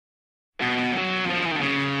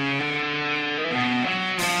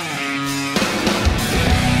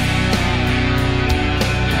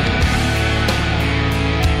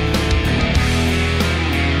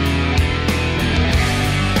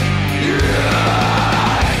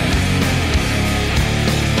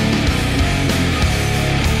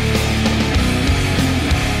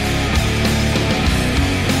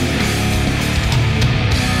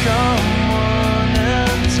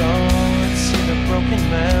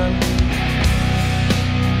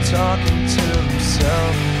talking to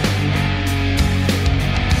himself.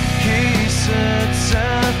 He sits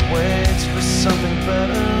and waits for something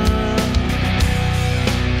better,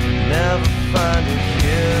 never find it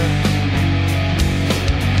here.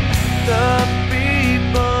 The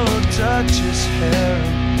people touch his hair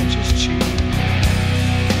and pinch his cheek.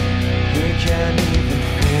 He can't even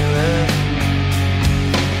feel it.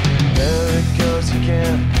 There it goes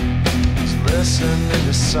again. He's listening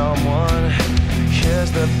to someone.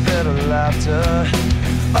 Hears the bitter laughter.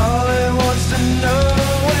 All he wants to know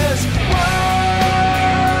is why.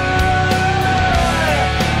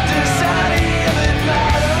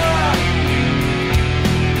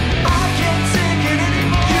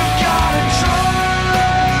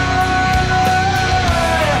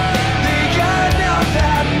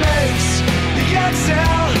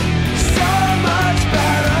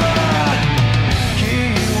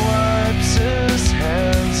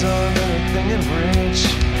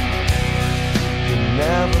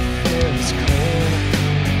 Never feels clean.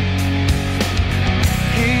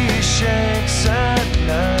 He shakes at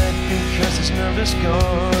night because his nerve is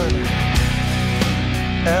gone.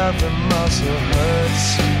 Every muscle hurts.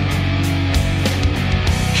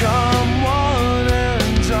 Come one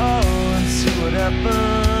and all and see what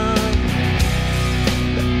happened.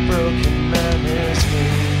 That broken man is me.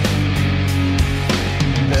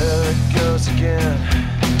 There it goes again.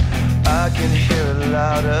 I can hear it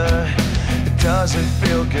louder. Doesn't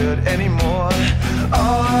feel good anymore.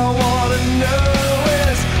 All I wanna know